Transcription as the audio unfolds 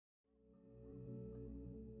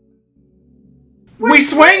We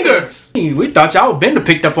swingers. We thought y'all been to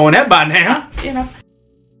picked up on that by now. You know.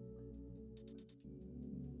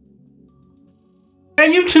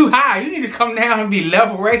 Man, you too high. You need to come down and be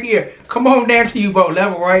level right here. Come on down to you, bro.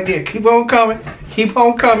 Level right there. Keep on coming. Keep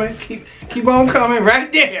on coming. Keep on coming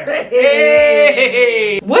right there.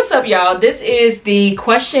 Hey. What's up, y'all? This is the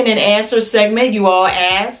question and answer segment you all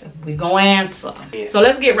asked. We gonna answer. Yeah. So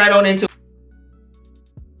let's get right on into it.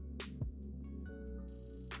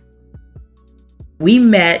 We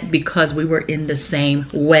met because we were in the same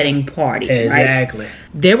wedding party. Exactly. Right?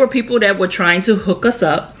 There were people that were trying to hook us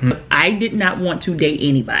up. I did not want to date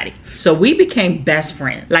anybody. So we became best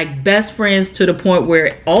friends. Like best friends to the point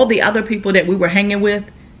where all the other people that we were hanging with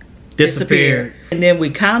disappeared. And then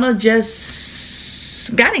we kind of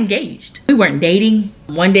just got engaged. We weren't dating.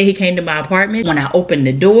 One day he came to my apartment. When I opened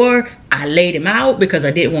the door, I laid him out because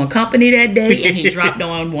I didn't want company that day. And he dropped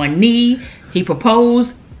on one knee. He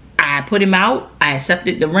proposed. I put him out. I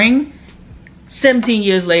accepted the ring. 17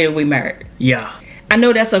 years later, we married. Yeah. I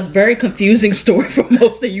know that's a very confusing story for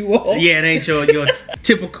most of you all. Yeah, it ain't your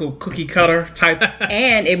typical cookie cutter type.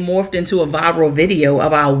 And it morphed into a viral video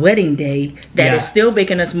of our wedding day that is still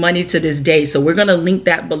making us money to this day. So we're gonna link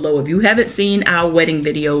that below. If you haven't seen our wedding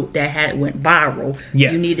video that went viral,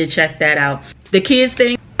 you need to check that out. The kids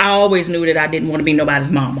thing, I always knew that I didn't want to be nobody's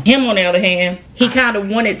mama. Him, on the other hand, he kind of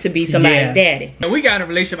wanted to be somebody's daddy. And we got in a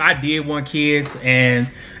relationship. I did want kids, and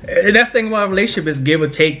that's the thing about a relationship is give or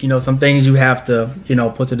take. You know, some things you have to, you know,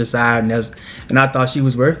 put to the side, and I thought she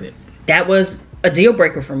was worth it. That was a deal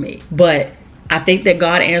breaker for me, but I think that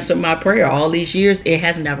God answered my prayer all these years. It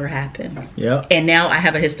has never happened. Yeah. And now I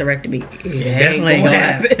have a hysterectomy. It definitely ain't gonna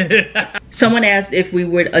happen. Someone asked if we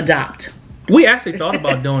would adopt. We actually thought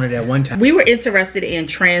about doing it at one time. We were interested in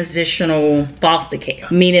transitional foster care,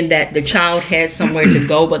 meaning that the child had somewhere to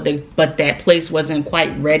go, but that place wasn't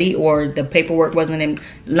quite ready or the paperwork wasn't in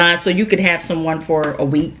line. So you could have someone for a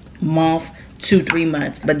week, month, 2-3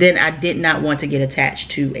 months. But then I did not want to get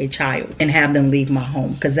attached to a child and have them leave my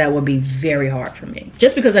home, because that would be very hard for me.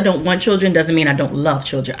 Just because I don't want children doesn't mean I don't love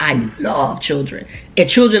children. I love children, and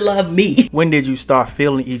children love me. When did you start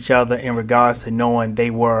feeling each other in regards to knowing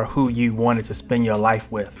they were who you wanted to spend your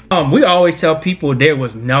life with? We always tell people there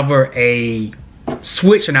was never a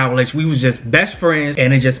switch in our relationship. We was just best friends,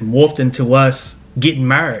 and it just morphed into us getting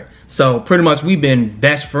married. So pretty much we've been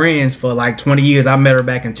best friends for like 20 years. I met her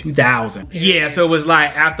back in 2000. Yeah, so it was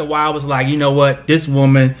like, after a while, I was like, you know what? This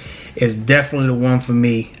woman is definitely the one for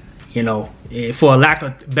me. You know, for a lack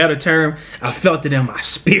of a better term, I felt it in my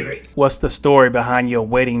spirit. What's the story behind your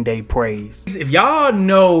wedding day praise? If y'all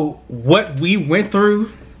know what we went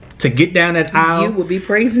through to get down that aisle, you would be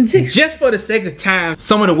praising too. Just for the sake of time,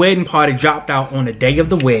 some of the wedding party dropped out on the day of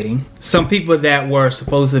the wedding. Some people that were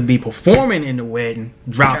supposed to be performing in the wedding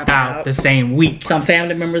dropped out the same week. Some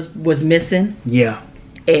family members was missing. Yeah.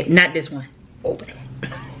 Not this one. Over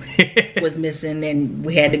there. Was missing, and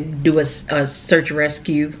we had to do a search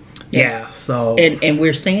rescue. Yeah, so. And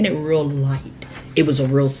we're saying it real light. It was a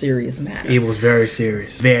real serious matter. It was very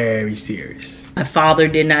serious. Very serious. My father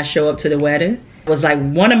did not show up to the wedding. It was like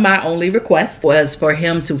one of my only requests was for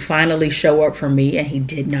him to finally show up for me, and he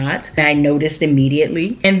did not. I noticed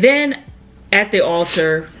immediately. And then at the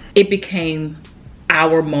altar, it became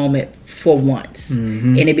our moment for once.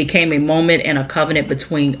 And it became a moment and a covenant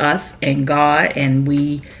between us and God, and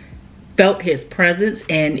we felt his presence,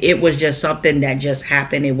 and it was just something that just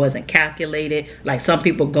happened. It wasn't calculated. Like some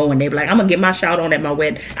people go and they be like, I'm gonna get my shout on at my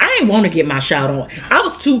wedding. I didn't want to get my shout on. I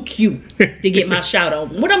was too cute to get my shout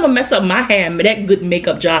on. When I'm gonna mess up my hair, that good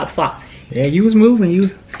makeup job fine. Yeah, you was moving.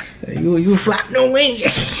 You were flapping no wings.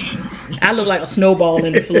 I look like a snowball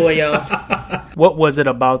in the floor, y'all. What was it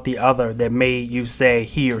about the other that made you say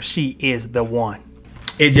he or she is the one?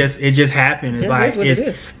 It just happened. It's like it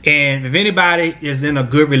is. And if anybody is in a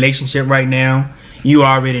good relationship right now, you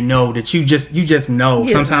already know that you just know.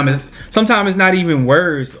 Yes. Sometimes it's not even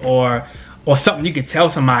words or something you can tell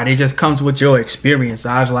somebody. It just comes with your experience.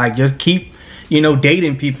 I was like, just keep, you know,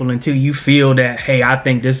 dating people until you feel that, hey, I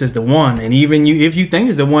think this is the one. And even if you think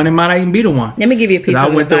it's the one, it might not even be the one. Let me give you a piece of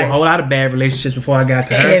advice. I went through a whole lot of bad relationships before I got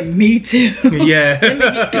to her. And me too.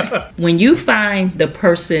 Yeah. When you find the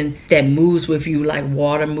person that moves with you like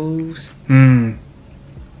water moves,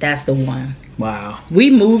 that's the one. Wow. We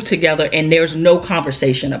moved together and there's no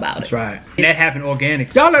conversation about it. That's right. And that happened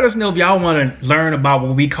organic. Y'all let us know if y'all want to learn about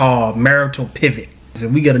what we call marital pivot. If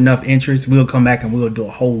we get enough interest, we'll come back and we'll do a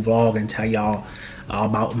whole vlog and tell y'all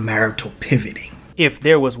about marital pivoting. If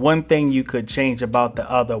there was one thing you could change about the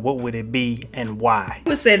other, what would it be and why? I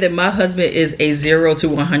would say that my husband is a 0 to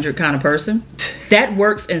 100 kind of person. That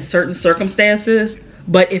works in certain circumstances,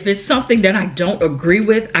 But if it's something that I don't agree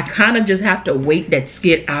with, I kind of just have to wait that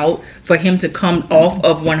skid out for him to come off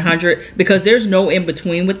of 100, because there's no in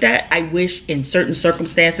between with that. I wish in certain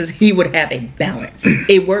circumstances he would have a balance.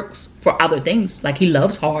 It works for other things. Like, he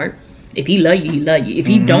loves hard. If he love you, he love you. If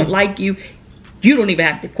he don't like you, you don't even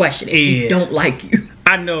have to question it. He don't like you.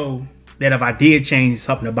 I know that if I did change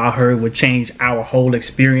something about her, it would change our whole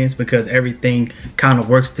experience, because everything kind of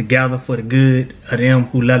works together for the good of them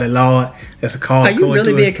who love the Lord. That's a call. Are you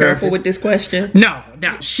really being careful with this question? No.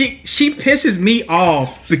 She pisses me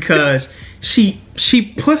off because she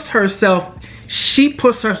puts her stuff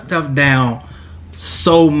down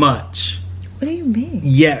so much. What do you mean?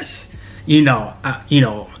 Yes,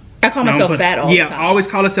 I call myself fat all the time. Yeah, I always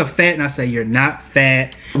call myself fat, and I say, you're not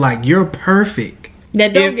fat. Like, you're perfect. Now,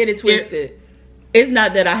 don't get it twisted. It's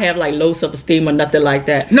not that I have like low self-esteem or nothing like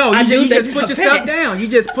that. No, you just put yourself down. You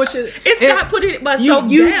just push it. It's not putting myself down.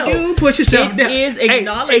 You do put yourself down. It is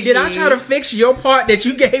acknowledging. Hey, did I try to fix your part that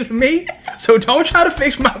you gave to me? So don't try to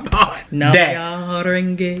fix my part. No,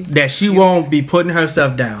 that she won't be putting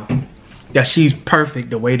herself down. That she's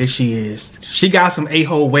perfect the way that she is. She got some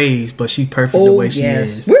a-hole ways, but she's perfect the way she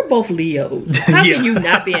is. We're both Leos. How can you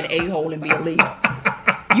not be an a-hole and be a Leo?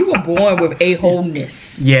 You were born with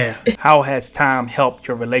a-holeness. Yeah. How has time helped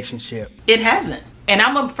your relationship? It hasn't. And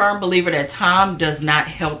I'm a firm believer that time does not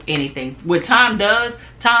help anything. What time does,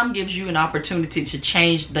 time gives you an opportunity to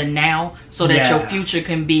change the now so that your future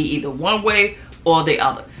can be either one way or the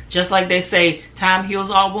other. Just like they say, time heals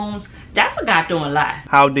all wounds. That's a goddamn lie.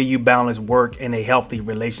 How do you balance work in a healthy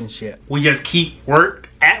relationship? We just keep work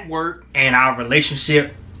at work and our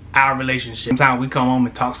relationship. Sometimes we come home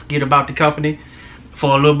and talk skit about the company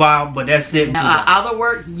for a little while, but that's it. Now, our other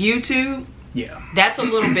work, YouTube, that's a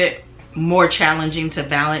little bit more challenging to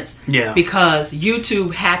balance. Yeah. Because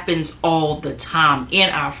YouTube happens all the time in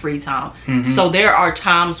our free time. So there are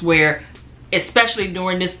times where, especially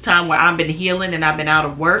during this time where I've been healing and I've been out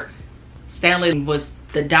of work, Stanley was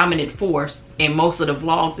the dominant force in most of the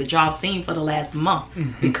vlogs that y'all seen for the last month,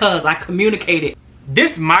 because I communicated.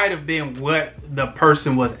 This might have been what the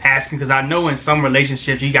person was asking, because I know in some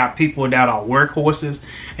relationships you got people that are workhorses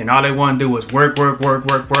and all they want to do is work.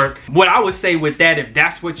 What I would say with that, if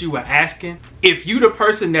that's what you were asking, if you the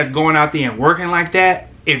person that's going out there and working like that,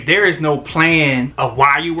 if there is no plan of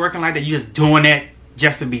why you working like that, you just doing that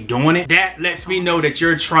just to be doing it, that lets me know that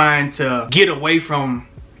you're trying to get away from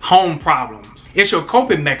home problems. It's your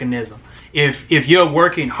coping mechanism. If you're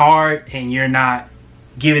working hard and you're not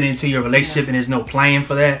giving into your relationship and there's no plan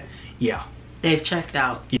for that, they've checked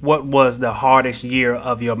out. What was the hardest year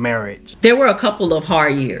of your marriage? There were a couple of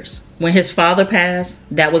hard years. When his father passed,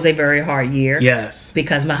 that was a very hard year. Yes.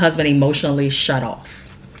 Because my husband emotionally shut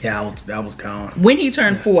off. Yeah, I was gone. When he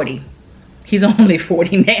turned 40, he's only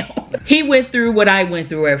 40 now. He went through what I went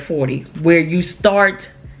through at 40, where you start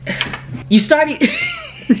you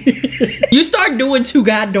start doing too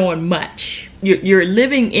goddamn much. You're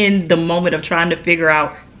living in the moment of trying to figure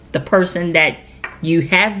out the person that you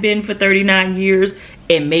have been for 39 years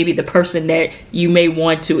and maybe the person that you may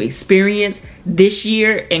want to experience this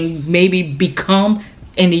year and maybe become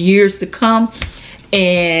in the years to come.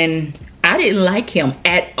 And I didn't like him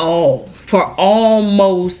at all for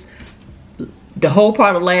almost the whole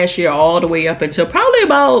part of last year, all the way up until probably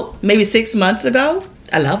about maybe 6 months ago.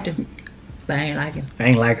 I loved him, but I ain't like him. I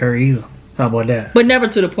ain't like her either. How about that? But never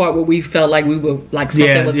to the part where we felt like we were like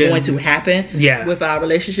something was going to happen with our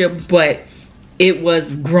relationship. But it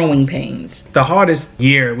was growing pains. The hardest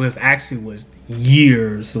year was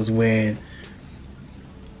years was when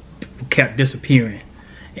we kept disappearing,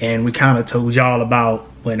 and we kind of told y'all about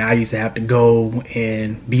when I used to have to go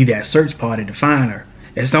and be that search party to find her.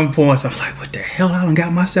 At some points, I was like, what the hell I done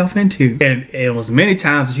got myself into? And it was many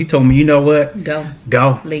times that she told me, you know what?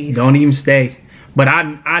 Go. Leave. Don't even stay. But I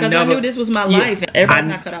never... I knew this was my life. Everybody's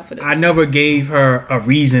not cut out for this. I never gave her a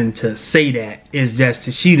reason to say that. It's just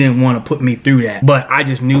that she didn't want to put me through that. But I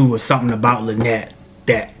just knew it was something about Lynette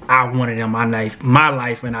that I wanted in my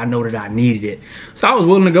life, and I know that I needed it. So I was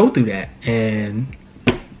willing to go through that. And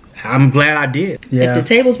I'm glad I did. If the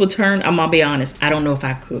tables would turn, I'm gonna be honest, I don't know if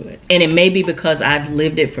I could. And it may be because I've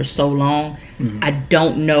lived it for so long. I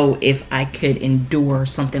don't know if I could endure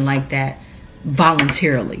something like that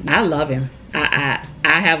voluntarily. I love him. I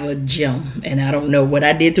have a gem, and I don't know what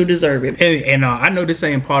I did to deserve it. And I know this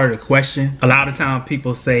ain't part of the question. A lot of times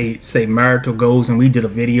people say marital goals, and we did a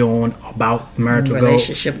video on about marital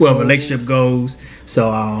relationship goals.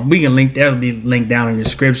 So we can link, that'll be linked down in the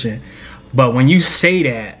description. But when you say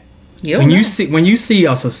that, when you see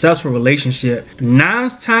a successful relationship, 9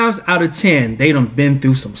 times out of 10 they done been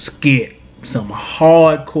through some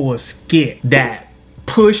hardcore skit that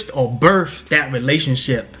pushed or birthed that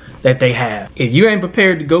relationship that they have. If you ain't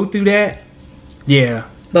prepared to go through that, yeah.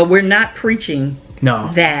 But we're not preaching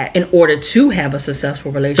that in order to have a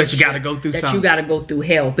successful relationship, but you got to go through something. You got to go through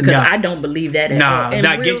hell, because I don't believe that at all.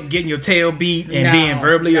 Not getting your tail beat and being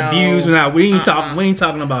verbally abused. We ain't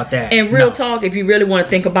talking about that. And real talk, if you really want to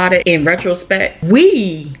think about it in retrospect,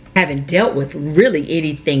 we haven't dealt with really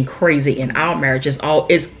anything crazy in our marriage. It's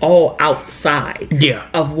all outside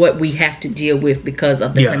of what we have to deal with because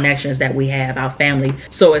of the connections that we have, our family.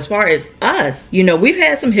 So as far as us, you know, we've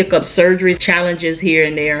had some hiccups, surgeries, challenges here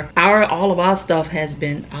and there. All of our stuff has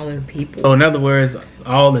been other people. So in other words,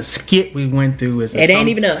 all the skit we went through ain't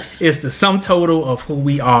even us. It's the sum total of who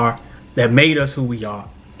we are that made us who we are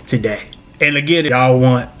today. And again, y'all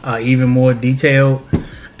want even more detailed,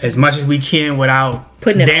 as much as we can without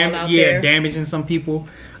putting it all out there, damaging some people,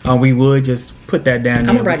 we would just put that down.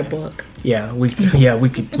 I'm gonna write a book. Yeah, we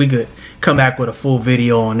could come back with a full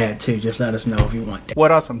video on that too. Just let us know if you want that.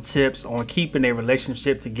 What are some tips on keeping a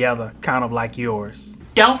relationship together, kind of like yours?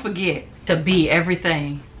 Don't forget to be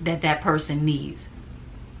everything that person needs.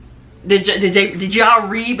 Did y'all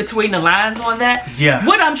read between the lines on that? Yeah.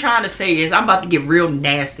 What I'm trying to say is, I'm about to get real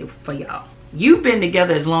nasty for y'all. You've been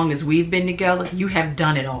together as long as we've been together. You have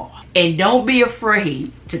done it all. And don't be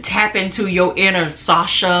afraid to tap into your inner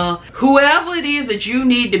Sasha. Whoever it is that you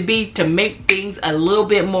need to be to make things a little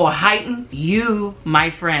bit more heightened, you, my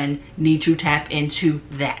friend, need to tap into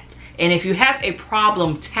that. And if you have a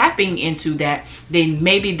problem tapping into that, then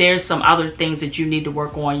maybe there's some other things that you need to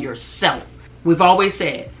work on yourself. We've always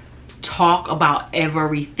said, talk about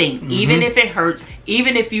everything, even if it hurts,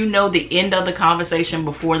 even if you know the end of the conversation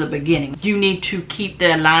before the beginning. You need to keep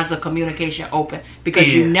the lines of communication open,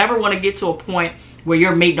 because you never want to get to a point where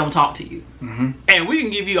your mate don't talk to you. And we can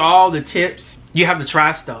give you all the tips. You have to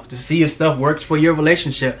try stuff to see if stuff works for your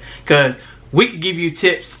relationship, because we could give you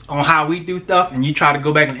tips on how we do stuff and you try to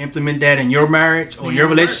go back and implement that in your marriage or your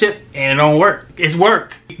relationship, and it don't work. It's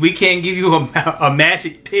work. We can't give you a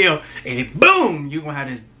magic pill and boom, you're gonna have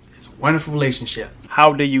this wonderful relationship.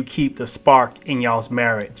 How do you keep the spark in y'all's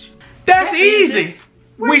marriage? That's easy.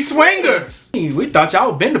 We swingers. We thought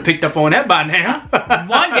y'all been to picked up on that by now.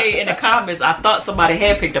 One day in the comments, I thought somebody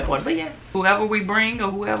had picked up on it. But yeah, whoever we bring or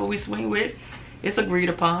whoever we swing with, it's agreed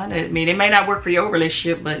upon. I mean, it may not work for your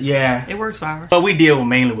relationship, but it works for ours. But we deal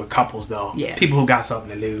mainly with couples though. Yeah. People who got something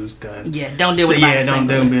to lose. Don't deal with don't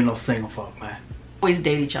be no single folk, man. Always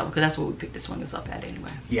date each other, because that's what we pick the swingers up at anyway.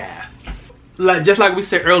 Yeah. Just like we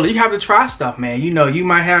said earlier, you have to try stuff, man. You know, you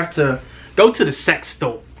might have to go to the sex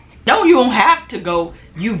store. No, you don't have to go.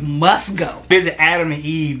 You must go. Visit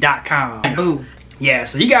AdamandEve.com. Boom. Yeah,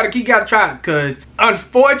 so you gotta try it, because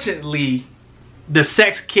unfortunately, the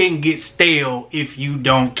sex can get stale if you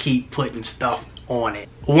don't keep putting stuff on it.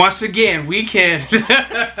 Once again, we can.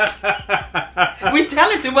 We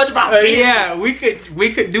telling too much about business. Yeah, we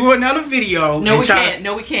could do another video. No, we can't.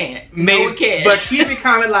 No, we can't. Maybe, no, we can't. But keep it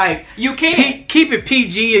kind of like you can't keep it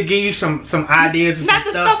PG and give you some ideas. And not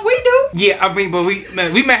some the stuff we do. Yeah, I mean, but we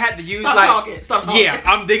may have to use Stop talking. Yeah,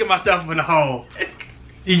 I'm digging myself in the hole.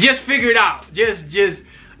 You just figure it out. Just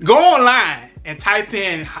go online and type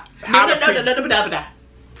in how to.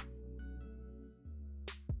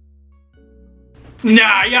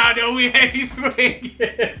 Nah, y'all know we ain't swinging.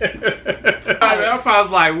 I probably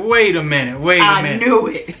was like, wait a minute. I knew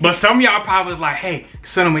it. But some of y'all probably was like, hey,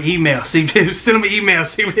 send them an email. See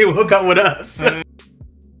if they will hook up with us.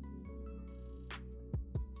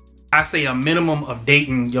 I say a minimum of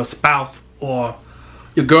dating your spouse or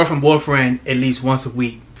your girlfriend, boyfriend at least once a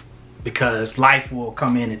week, because life will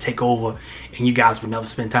come in and take over and you guys will never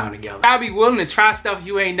spend time together. I'll be willing to try stuff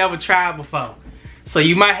you ain't never tried before. So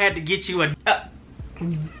you might have to get you a...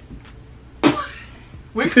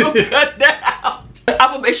 We're gonna cut that out.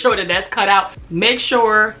 I'm gonna make sure that that's cut out. Make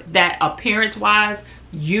sure that appearance-wise,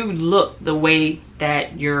 you look the way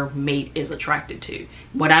that your mate is attracted to.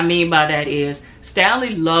 What I mean by that is,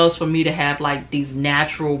 Stanley loves for me to have like these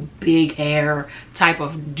natural big hair type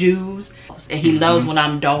of dudes, and he loves when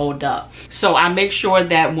I'm dolled up. So I make sure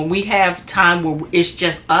that when we have time where it's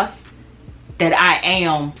just us, that I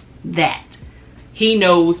am that. He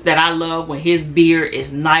knows that I love when his beard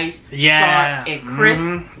is nice, sharp, and crisp.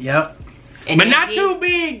 Yep. And but not too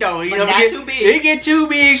big though. Too big. He get too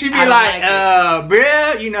big, she be like,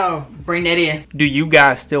 bruh, you know. Bring that in. Do you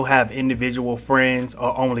guys still have individual friends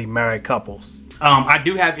or only married couples? I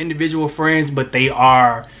do have individual friends, but they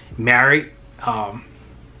are married. I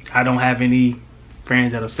don't have any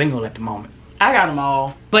friends that are single at the moment. I got them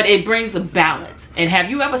all. But it brings a balance. And have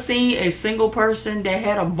you ever seen a single person that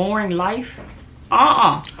had a boring life?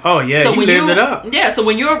 Oh yeah, so you lived it up. Yeah, so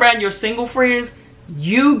when you're around your single friends,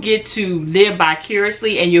 you get to live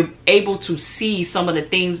vicariously, and you're able to see some of the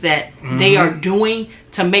things that they are doing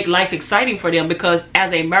to make life exciting for them, because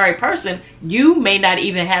as a married person, you may not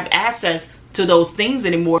even have access to those things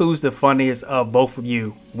anymore. Who's the funniest of both of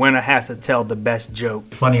you? Winner has to tell the best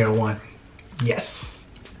joke. Funnier one. Yes.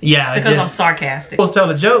 Yeah. Because I'm sarcastic. Supposed to tell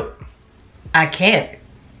a joke. I can't.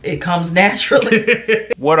 It comes naturally.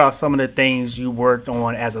 What are some of the things you worked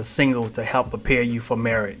on as a single to help prepare you for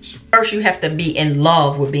marriage? First, you have to be in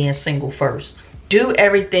love with being single first. Do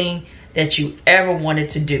everything that you ever wanted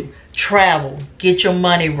to do. Travel, get your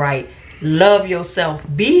money right, love yourself.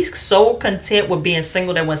 Be so content with being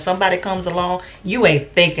single that when somebody comes along, you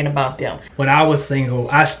ain't thinking about them. When I was single,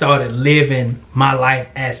 I started living my life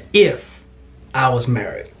as if I was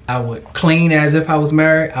married. I would clean as if I was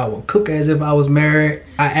married. I would cook as if I was married.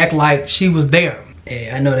 I act like she was there.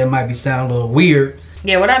 And I know that might sound a little weird.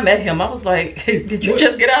 Yeah, when I met him, I was like, did you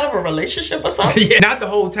just get out of a relationship or something? Yeah, not the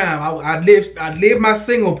whole time. I lived my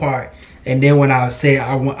single part. And then when I said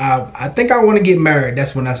I think I want to get married,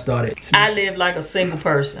 that's when I started. I lived like a single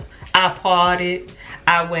person. I partied.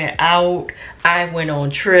 I went out. I went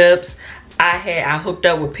on trips. I hooked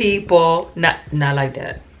up with people. Not like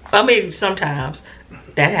that. I mean, sometimes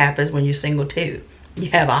that happens when you're single too. You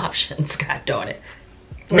have options. God darn it.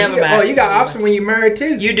 Never mind. Oh, you got options when you're married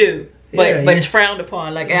too. You do, but Yeah, but it's frowned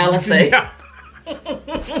upon, like Alan said. Yeah.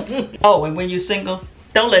 Oh, and when you're single,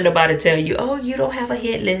 don't let nobody tell you, oh, you don't have a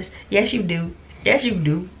hit list. Yes, you do. Yes, you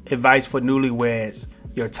do. Advice for newlyweds.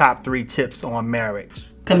 Your top 3 tips on marriage.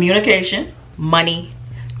 Communication, money,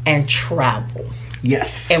 and travel.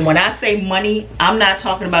 Yes. And when I say money, I'm not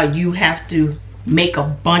talking about you have to make a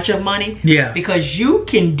bunch of money. Yeah. Because you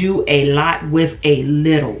can do a lot with a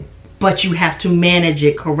little, but you have to manage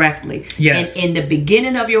it correctly. Yes. And in the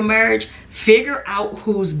beginning of your marriage, figure out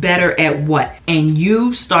who's better at what. And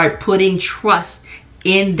you start putting trust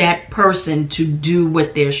in that person to do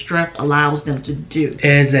what their strength allows them to do.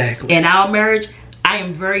 Exactly. In our marriage, I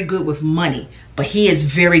am very good with money, but he is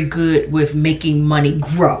very good with making money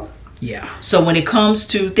grow. Yeah. So when it comes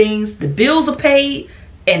to things, the bills are paid,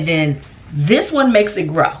 and then this one makes it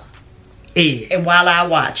grow. Yeah. And while I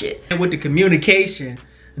watch it. And with the communication,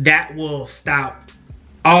 that will stop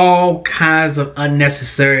all kinds of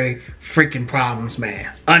unnecessary freaking problems,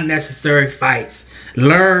 man. Unnecessary fights.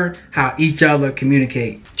 Learn how each other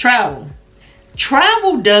communicate. Travel.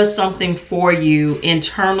 Travel does something for you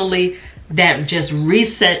internally that just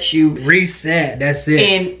resets you. Reset, that's it.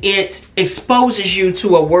 And it exposes you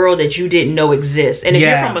to a world that you didn't know exists. And if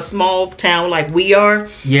Yeah. you're from a small town like we are,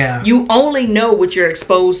 Yeah. you only know what you're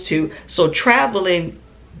exposed to. So traveling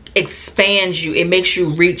expands you. It makes you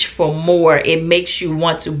reach for more. It makes you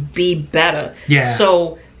want to be better. Yeah.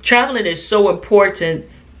 So traveling is so important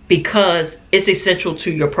because it's essential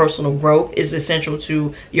to your personal growth. It's essential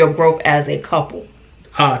to your growth as a couple.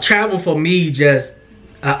 Travel for me just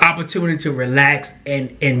an opportunity to relax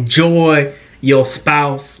and enjoy your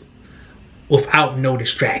spouse without no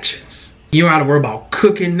distractions. You don't have to worry about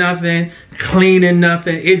cooking nothing, cleaning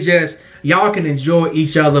nothing. It's just y'all can enjoy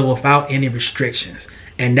each other without any restrictions.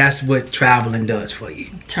 And that's what traveling does for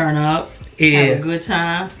you. Turn up, Yeah. have a good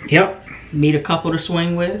time, Yep. meet a couple to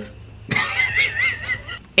swing with.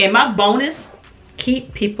 And my bonus,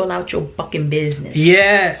 keep people out your fucking business.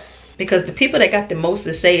 Yes. Because the people that got the most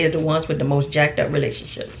to say is the ones with the most jacked up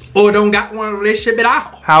relationships. Or don't got one relationship at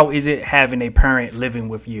all. How is it having a parent living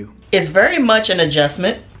with you? It's very much an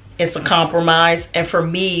adjustment. It's a compromise. And for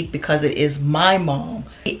me, because it is my mom,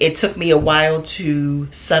 it took me a while to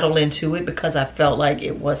settle into it because I felt like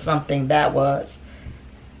it was something that was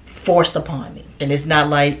forced upon me. And it's not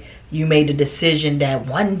like you made a decision that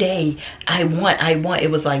one day I want. It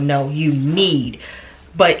was like, no, you need.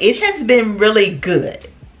 But it has been really good.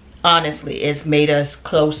 Honestly, it's made us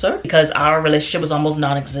closer because our relationship was almost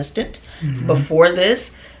non-existent before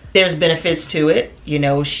this. There's benefits to it. You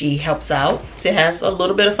know, she helps out. It has a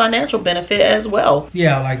little bit of financial benefit as well.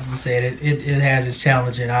 Yeah, like you said, it has its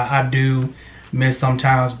challenge. And I do miss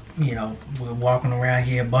sometimes, you know, we're walking around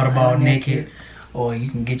here butterball naked. Or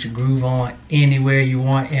you can get your groove on anywhere you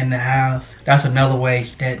want in the house. That's another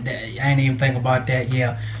way that I ain't even think about that.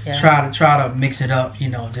 Yeah. Try to mix it up. You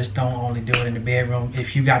know, just don't only do it in the bedroom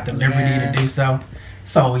if you got the liberty to do so.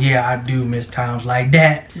 So yeah, I do miss times like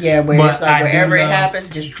that. Yeah, where it's like wherever it happens,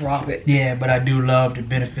 just drop it. Yeah, but I do love the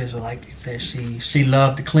benefits of, like you said, she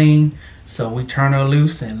loved to clean, so we turn her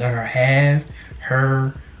loose and let her have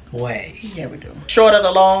her way. Yeah, we do. Short of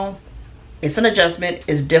the long, it's an adjustment.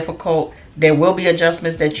 It's difficult. There will be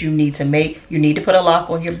adjustments that you need to make. You need to put a lock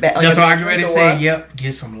on your bedroom door. That's what I'm ready to say. Yep,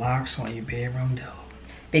 get some locks on your bedroom door.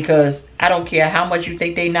 Because I don't care how much you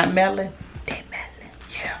think they not meddling, they meddling.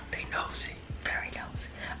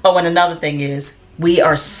 Oh, and another thing is, we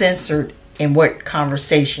are censored in what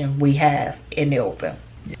conversation we have in the open.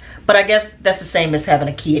 But I guess that's the same as having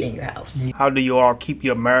a kid in your house. How do you all keep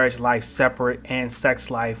your marriage life separate and sex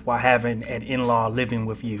life while having an in-law living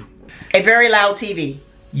with you? A very loud TV.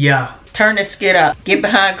 Yeah. Turn the skit up. Get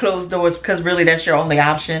behind closed doors, because really that's your only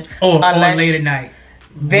option. Or late at night.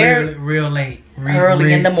 Very real late.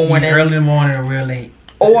 Early in the morning. Early in the morning or real late.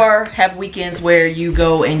 Or have weekends where you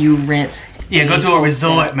go and you rent. Yeah, go to a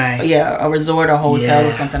resort, man. Yeah, a resort or hotel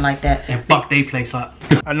or something like that. And fuck they place up.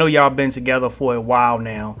 I know y'all been together for a while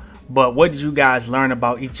now, but what did you guys learn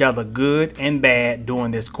about each other, good and bad,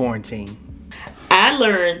 during this quarantine? I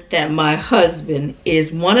learned that my husband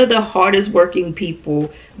is one of the hardest working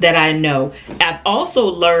people that I know. I've also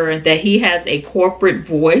learned that he has a corporate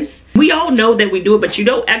voice. We all know that we do it, but you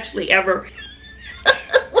don't actually ever...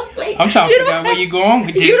 Wait, I'm trying to figure out where you're going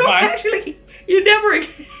with this. You never get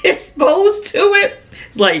exposed to it.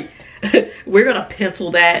 It's like, we're going to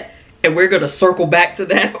pencil that and we're going to circle back to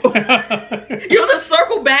that. You're the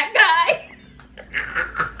circle back guy.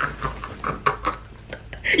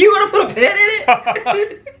 You're going to put a pen in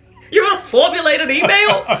it? You're going to formulate an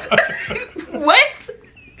email? What?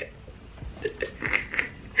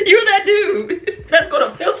 You're that dude that's going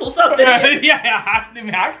to pencil something in. Yeah,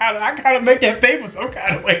 I gotta make that paper some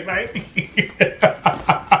kind of way, man.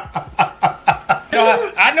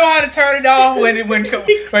 I know how to turn it off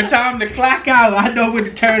when time to clock out. I know when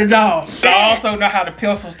to turn it off. I also know how to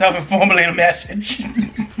pencil stuff and formulate a message.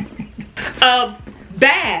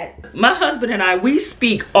 Bad. My husband and I, we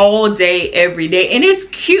speak all day, every day, and it's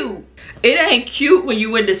cute. It ain't cute when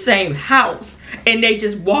you in the same house and they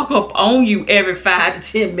just walk up on you every 5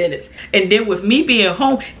 to 10 minutes. And then with me being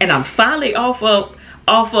home and I'm finally off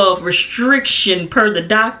of restriction per the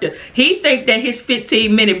doctor, he thinks that his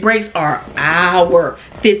 15-minute breaks are our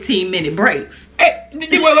 15-minute breaks. Hey,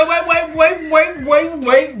 wait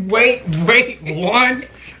 1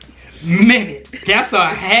 minute. That's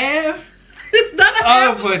a half. It's not a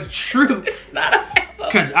half of a truth. It's not a half.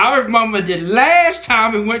 Cause I remember the last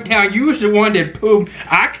time it went down, you was the one that pulled.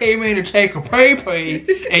 I came in to take a pay,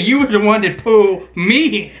 and you was the one that pulled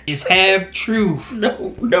me in. It's half truth.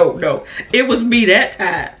 No. It was me that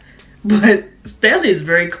time. But Stanley is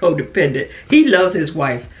very codependent. He loves his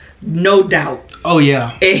wife, no doubt. Oh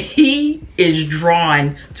yeah. And he is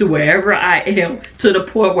drawn to wherever I am, to the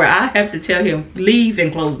point where I have to tell him, leave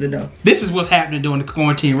and close the door. This is what's happening during the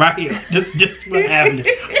quarantine right here. This is what's happening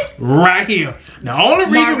right here. The only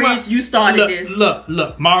reason Maurice, you started this. Look,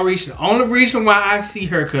 Maurice, the only reason why I see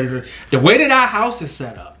her, because the way that our house is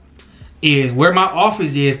set up is where my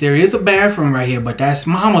office is, there is a bathroom right here, but that's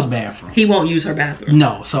Mama's bathroom. He won't use her bathroom.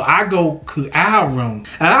 No, so I go to our room,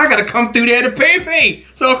 and I gotta come through there to pee.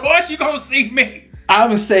 So of course you gonna see me. I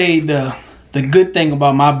would say the good thing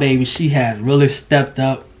about my baby, she has really stepped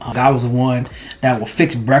up. I was the one that will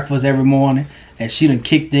fix breakfast every morning, and she done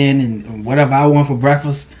kicked in and whatever I want for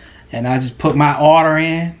breakfast, and I just put my order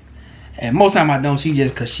in. And most time I don't, she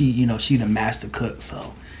just, cause she the master cook.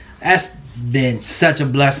 So that's been such a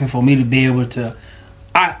blessing for me to be able to.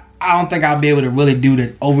 I don't think I'll be able to really do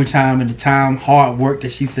the overtime and the hard work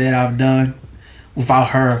that she said I've done without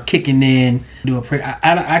her kicking in.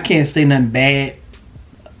 I can't say nothing bad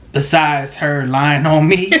besides her lying on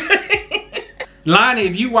me. Lonnie,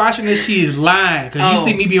 if you watching this, she is lying, because you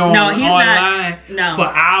see me be online for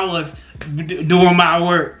hours doing my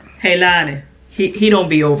work. Hey Lonnie, he don't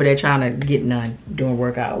be over there trying to get none during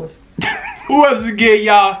work hours. Once again,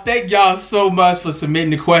 y'all, thank y'all so much for submitting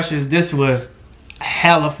the questions. This was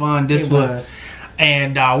hella fun.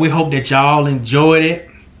 And we hope that y'all enjoyed it.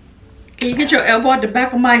 Can you get your elbow at the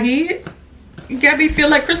back of my head? You got me feel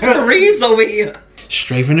like Christopher Reeves over here.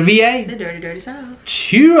 Straight from the VA. The dirty, dirty South.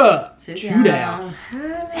 Cheer up. Chew down.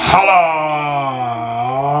 Holla.